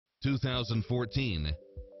2014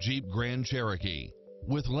 Jeep Grand Cherokee.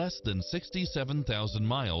 With less than 67,000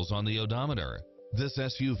 miles on the odometer, this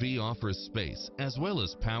SUV offers space as well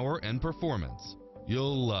as power and performance.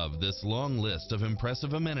 You'll love this long list of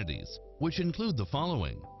impressive amenities, which include the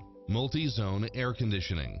following: multi-zone air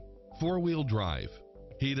conditioning, four-wheel drive,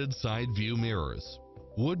 heated side view mirrors,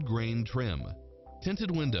 wood grain trim,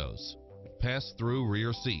 tinted windows, pass-through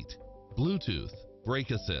rear seat, Bluetooth,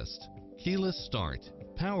 brake assist, keyless start,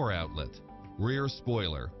 power outlet, rear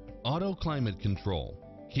spoiler, auto climate control,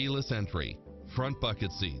 keyless entry, front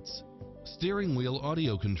bucket seats, steering wheel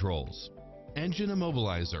audio controls, engine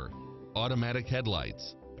immobilizer, automatic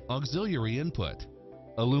headlights, auxiliary input,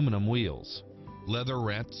 aluminum wheels,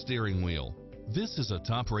 leather-wrapped steering wheel. This is a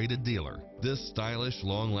top-rated dealer. This stylish,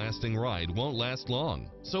 long-lasting ride won't last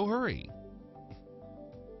long, so hurry!